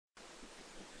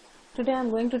Today I'm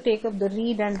going to take up the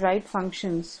read and write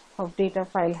functions of data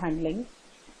file handling.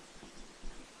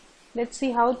 Let's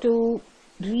see how to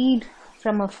read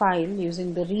from a file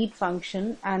using the read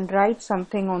function and write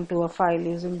something onto a file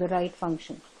using the write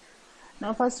function.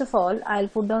 Now first of all, I'll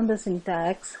put down the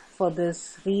syntax for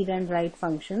this read and write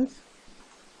functions.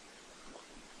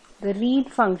 The read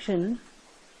function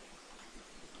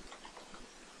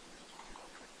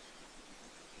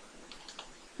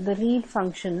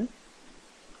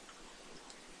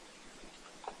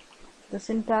the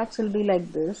syntax will be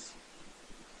like this.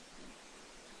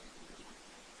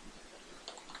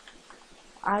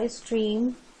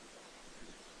 iStream.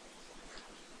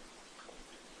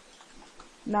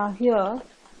 Now here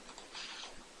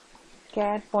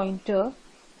char pointer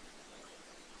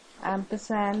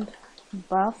ampersand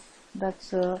buff,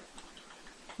 that's a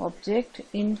object,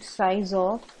 int size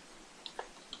of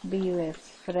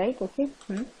buf, right? Okay.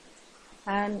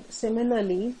 And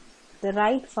similarly the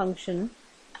write function,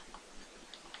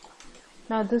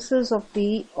 now this is of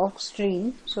the off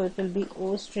stream, so it will be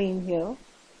o stream here.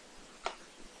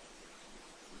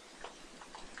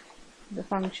 The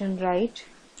function write,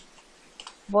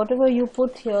 whatever you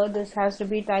put here, this has to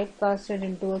be typecasted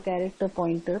into a character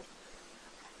pointer.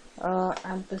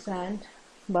 Ampersand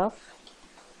buff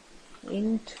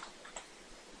int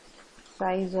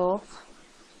size of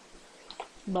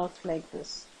buff, like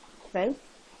this, right?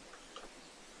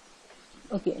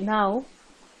 Okay, now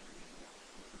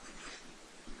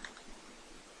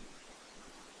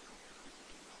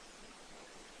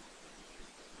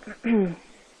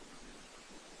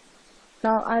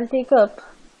now I'll take up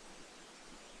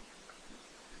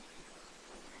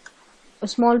a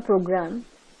small program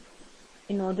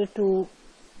in order to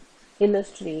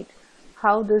illustrate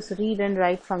how this read and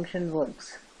write function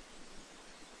works.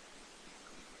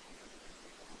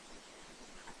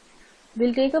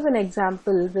 We'll take up an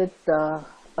example with a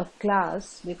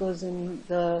class, because in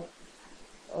the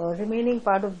remaining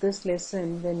part of this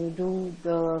lesson, when you do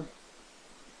the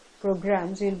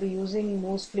programs, you'll be using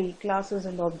mostly classes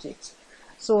and objects.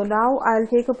 So now I'll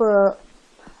take up a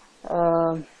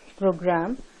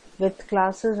program with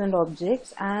classes and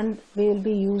objects, and we will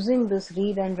be using this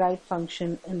read and write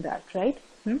function in that, right?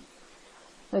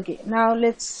 Okay, now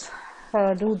let's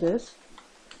do this.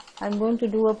 I'm going to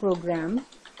do a program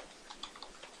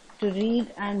to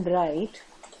read and write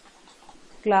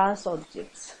class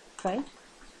objects, fine?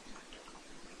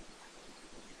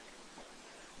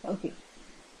 Okay.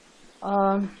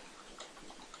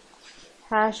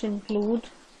 Hash include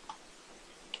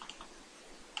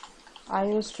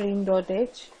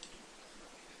iostream.h,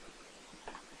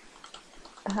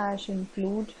 hash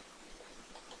include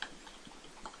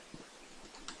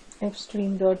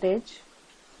fstream.h,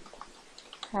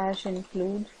 hash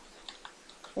include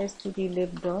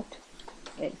stdlib.h.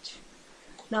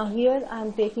 Now here I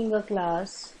am taking a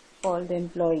class called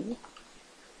employee.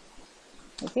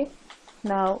 Okay,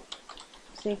 now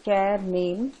say char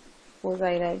name, suppose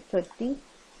I write 30,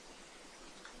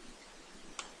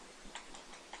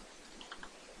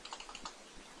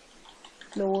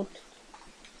 float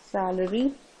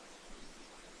salary,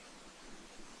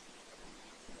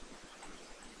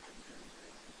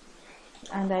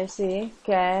 and I say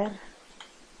char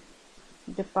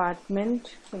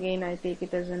department, again I take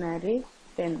it as an array,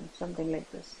 10, something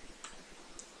like this,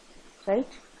 right?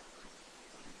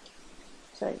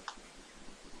 Sorry.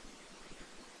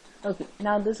 Okay,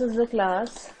 now this is the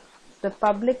class. The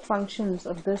public functions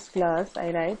of this class, I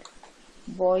write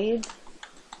void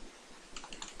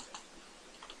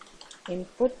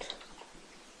input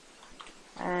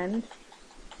and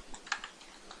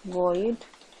void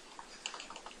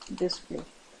display.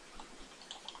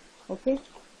 Okay,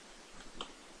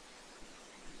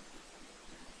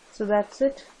 so that's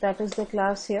it. That is the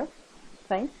class here,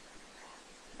 fine.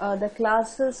 The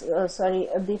classes,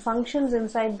 the functions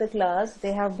inside the class,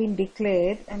 they have been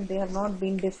declared and they have not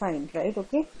been defined, right?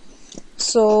 Okay,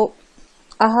 so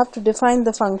I have to define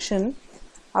the function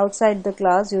outside the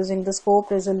class using the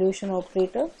scope resolution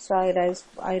operator. So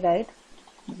I write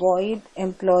void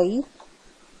employee,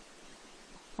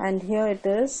 and here it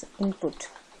is input,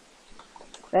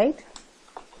 right?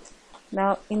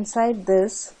 Now inside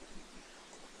this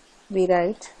we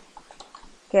write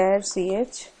char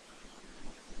ch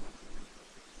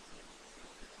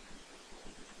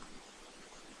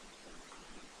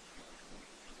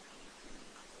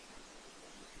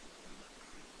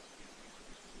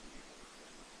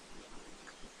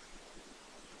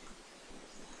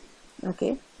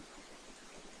okay,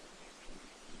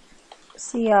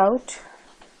 cout,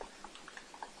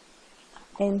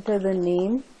 enter the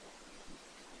name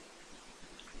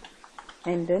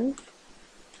and then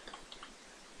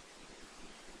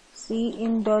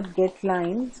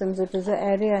cin.getLine, since it is an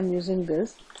array, I'm using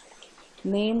this,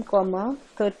 name comma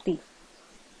 30,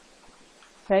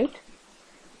 right?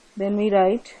 Then we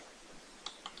write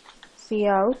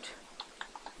cout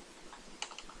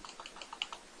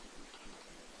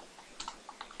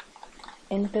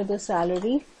enter the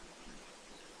salary,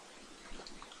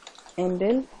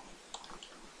 endl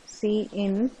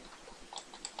cin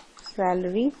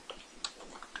salary,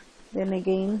 then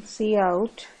again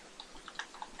cout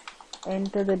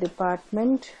enter the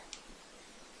department,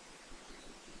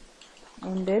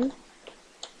 endl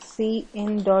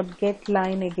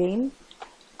cin.getLine again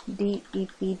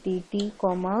deptt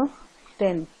comma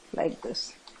 10, like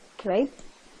this, right?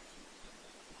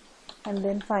 And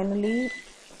then finally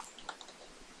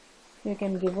you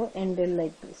can give a endl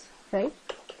like this, right?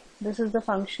 This is the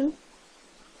function.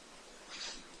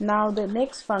 Now the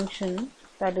next function,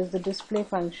 that is the display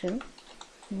function,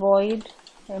 void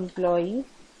employee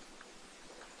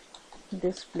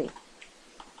display,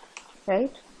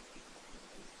 right?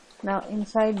 Now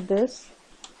inside this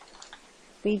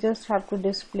we just have to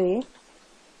display,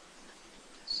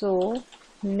 so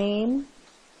name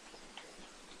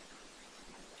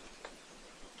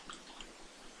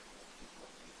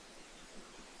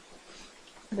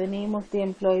the name of the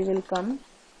employee will come,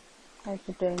 I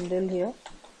put endl here,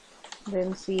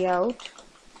 then cout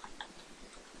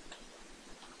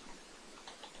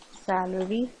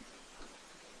salary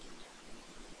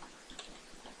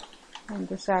and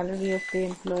the salary of the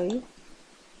employee,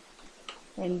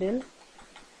 endl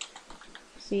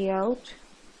cout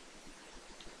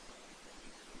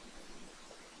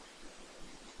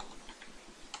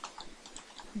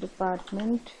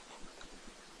department,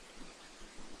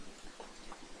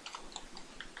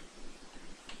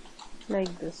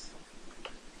 like this,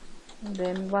 and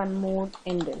then one more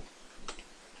endl.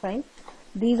 Fine.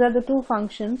 These are the two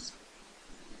functions.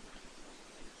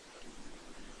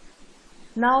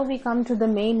 Now we come to the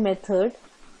main method.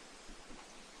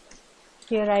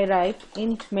 Here I write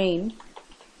int main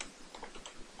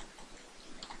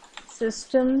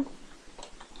system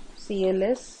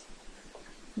cls.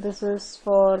 This is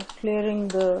for clearing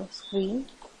the screen.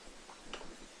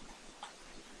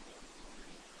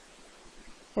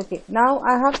 Okay, now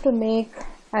I have to make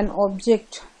an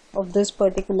object of this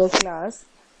particular class.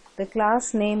 The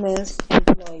class name is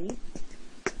employee,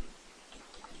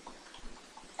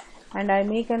 and I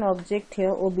make an object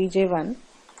here obj1.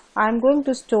 I am going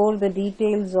to store the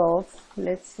details of,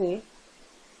 let's say,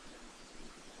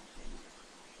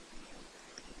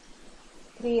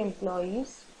 3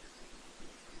 employees.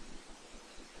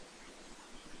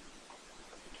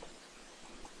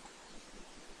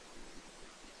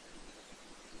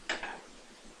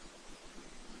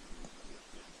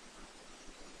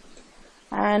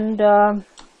 And I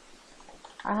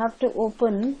have to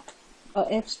open a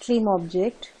fstream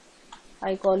object.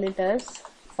 I call it as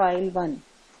file1,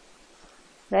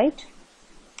 right?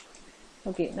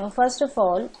 Okay, now first of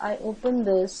all I open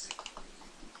this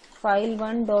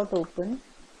file1.open.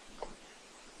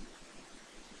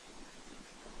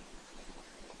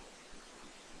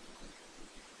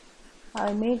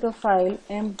 I make a file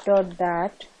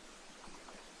emp.dat.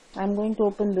 I'm going to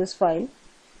open this file,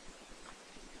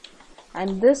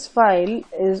 and this file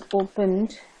is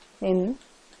opened in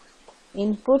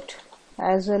input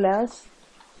as well as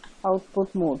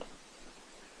output mode.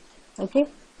 Okay,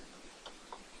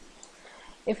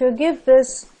 if you give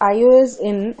this iOS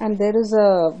in and there is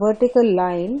a vertical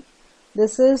line,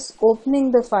 this is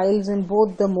opening the files in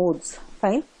both the modes.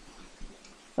 Fine.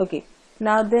 Okay,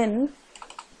 now then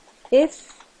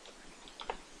if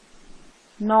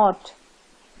not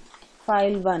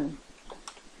file1,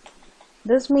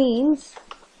 this means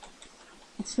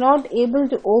it's not able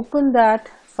to open that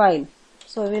file.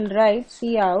 So we'll write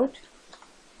cout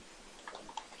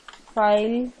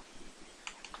file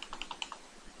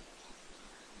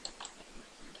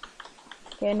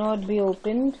cannot be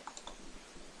opened,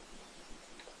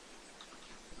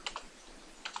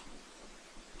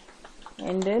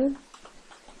 endl,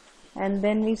 and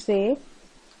then we say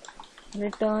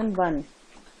return 1,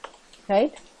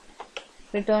 right?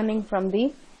 Returning from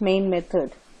the main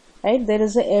method, right? There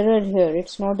is an error here,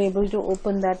 it's not able to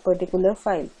open that particular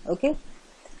file. Okay,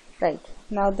 right.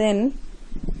 Now then,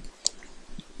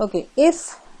 okay,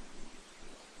 if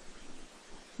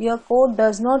your code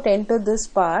does not enter this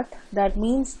part, that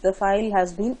means the file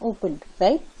has been opened,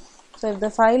 right? So if the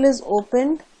file is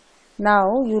opened,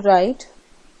 now you write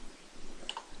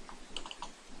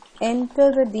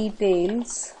enter the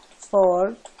details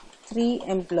for 3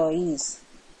 employees.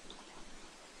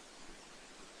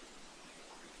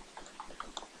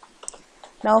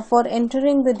 Now for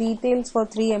entering the details for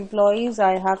 3 employees,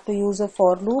 I have to use a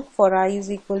for loop. For I is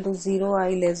equal to 0,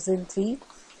 I less than 3,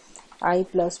 I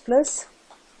plus plus.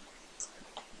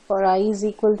 For I is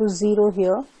equal to 0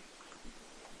 here,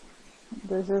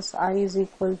 this is I is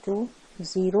equal to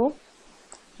 0,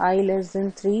 I less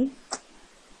than 3,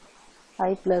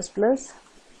 I plus plus.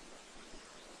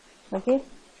 Okay.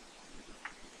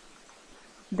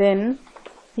 Then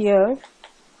here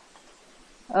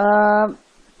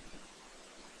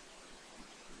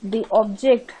the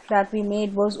object that we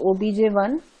made was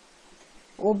obj1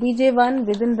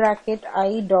 within bracket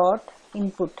I dot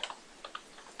input.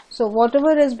 So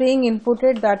whatever is being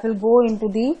inputted, that will go into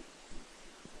the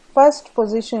first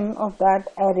position of that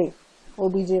array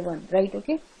obj1, right?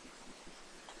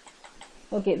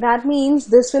 Okay, that means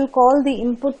this will call the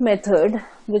input method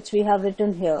which we have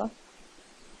written here,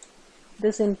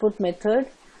 this input method,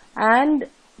 and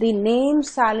the name,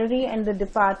 salary and the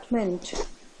department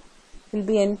will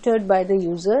be entered by the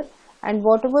user, and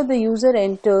whatever the user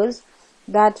enters,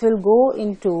 that will go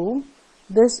into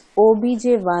this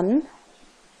obj1.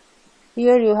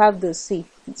 Here you have this, see,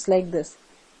 it's like this.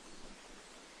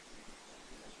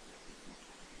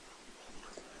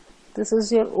 This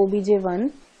is your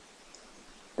obj1,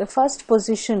 the first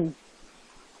position,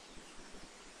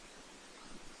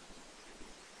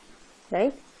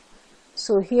 right?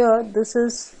 So here this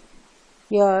is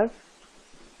your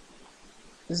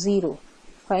 0,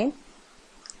 fine.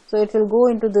 So it will go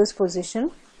into this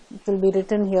position, it will be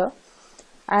written here,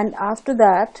 and after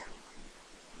that,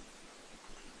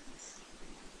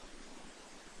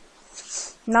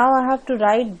 now I have to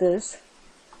write this.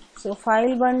 So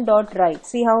file1 dot write,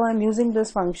 see how I am using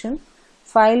this function,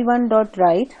 file1 dot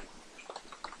write.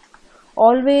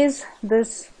 Always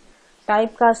this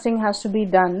typecasting has to be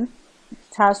done,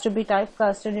 it has to be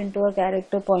typecasted into a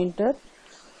character pointer,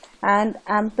 and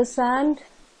ampersand.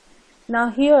 Now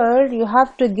here you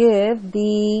have to give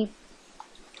the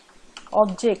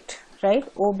object, right,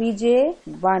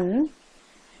 obj1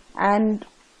 and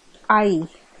I,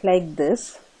 like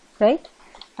this, right,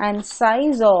 and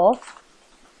size of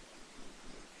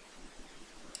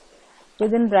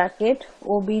within bracket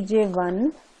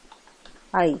obj1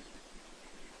 I.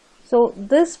 So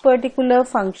this particular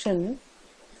function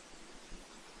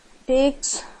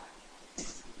takes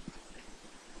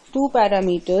 2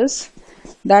 parameters,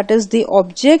 that is the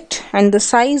object and the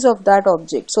size of that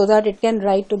object, so that it can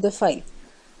write to the file.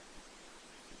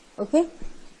 Okay.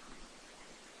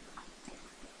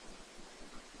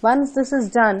 Once this is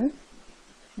done,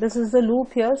 this is the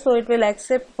loop here, so it will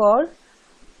accept for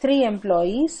 3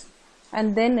 employees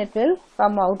and then it will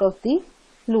come out of the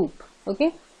loop.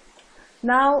 Okay.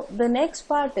 Now the next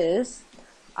part is,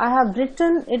 I have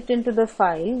written it into the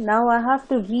file, now I have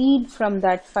to read from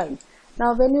that file.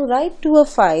 Now when you write to a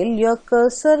file, your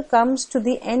cursor comes to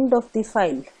the end of the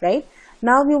file, right?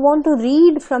 Now you want to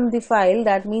read from the file,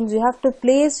 that means you have to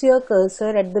place your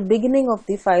cursor at the beginning of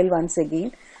the file once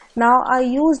again. Now I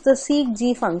use the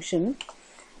seekg function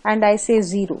and I say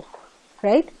 0,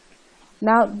 right?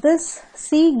 Now this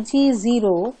seekg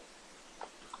 0,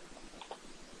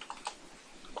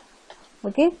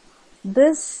 okay,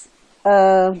 this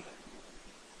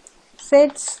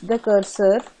sets the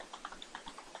cursor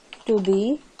to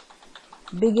the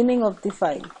beginning of the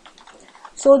file,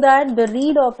 so that the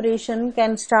read operation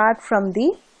can start from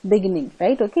the beginning,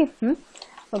 right? Okay.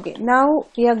 Okay, now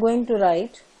we are going to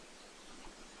write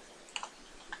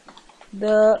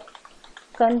the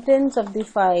contents of the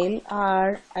file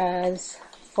are as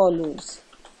follows,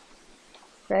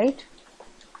 right?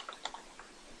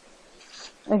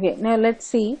 Okay, now let's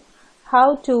see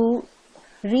how to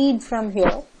read from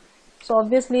here. So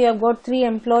obviously I've got 3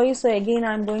 employees, so again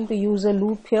I'm going to use a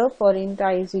loop here for int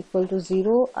I is equal to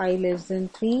 0, I less than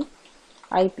 3,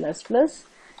 I plus plus.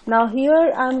 Now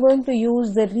here I'm going to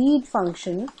use the read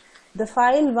function, the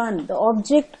file1, the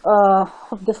object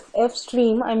of the f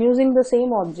stream, I'm using the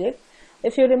same object.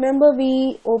 If you remember,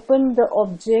 we opened the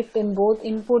object in both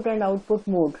input and output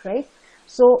mode, right?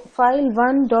 So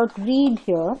file1 dot read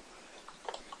here,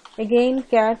 again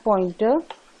char pointer,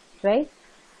 right,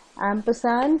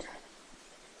 ampersand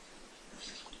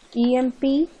emp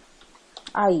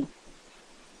I,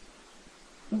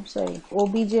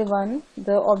 obj1,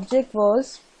 the object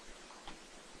was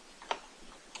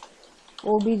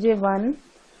obj1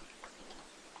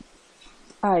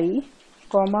 I,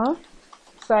 comma,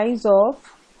 size of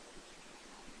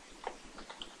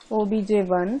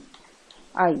obj1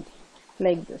 I,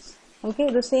 like this.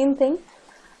 Okay, the same thing,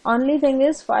 only thing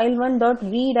is file1 dot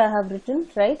read I have written,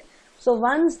 right? So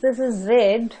once this is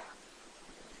read,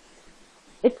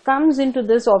 it comes into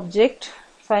this object,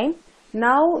 fine,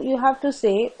 Now you have to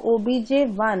say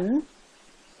obj1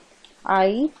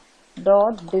 I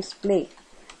dot display.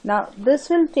 Now this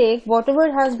will take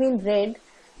whatever has been read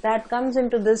that comes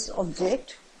into this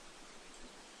object,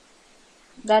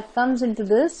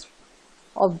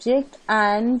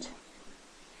 and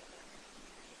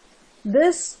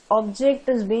this object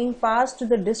is being passed to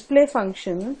the display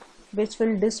function, which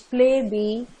will display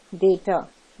the data,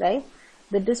 right?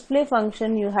 The display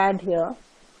function you had here,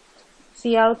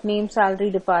 cout name salary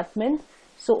department.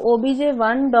 So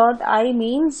obj1 dot I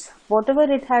means whatever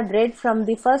it had read from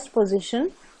the first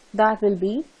position, that will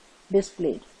be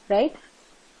displayed, right?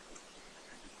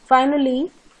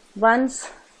 Finally, once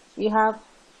you have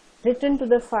written to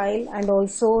the file and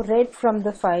also read from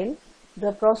the file,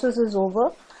 the process is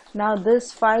over. Now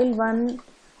this file 1,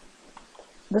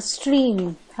 the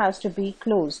stream has to be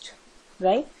closed,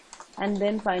 right? And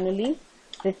then finally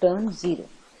return 0.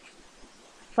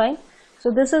 Fine. So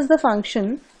this is the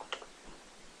function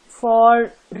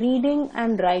for reading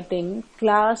and writing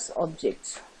class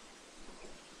objects.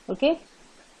 Okay.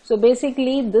 So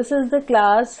basically this is the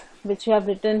class which you have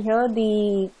written here.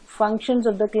 The functions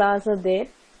of the class are there,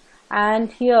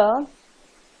 and here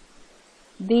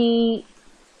the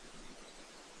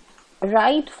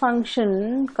write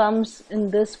function comes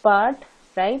in this part,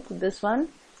 right? This one,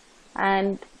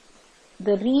 and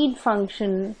the read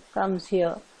function comes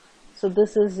here. So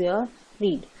this is your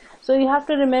read. So you have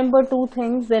to remember two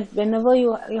things, that whenever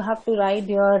you have to write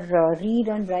your read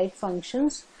and write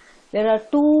functions, there are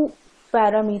two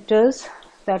parameters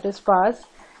that is passed,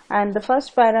 and the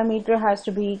first parameter has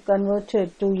to be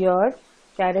converted to your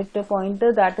character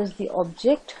pointer, that is the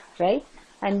object, right?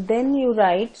 And then you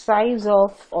write size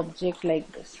of object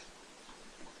like this.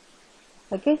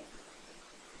 Okay,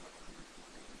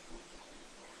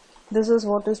 this is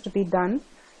what is to be done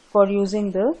for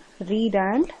using the read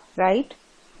and write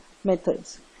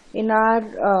methods. In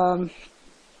our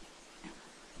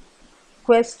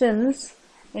questions,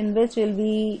 in which we'll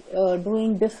be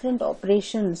doing different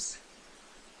operations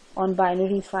on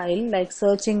binary file, like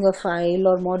searching a file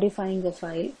or modifying a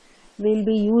file, we'll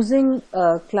be using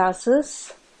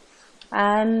classes,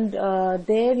 and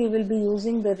there you will be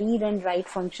using the read and write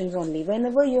functions only.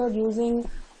 Whenever you are using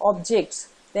objects,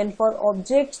 then for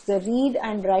objects the read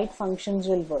and write functions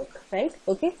will work, right?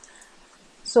 Okay.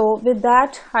 So with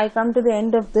that, I come to the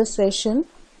end of this session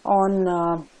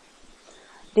on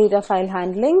data file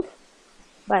handling.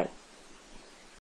 Bye.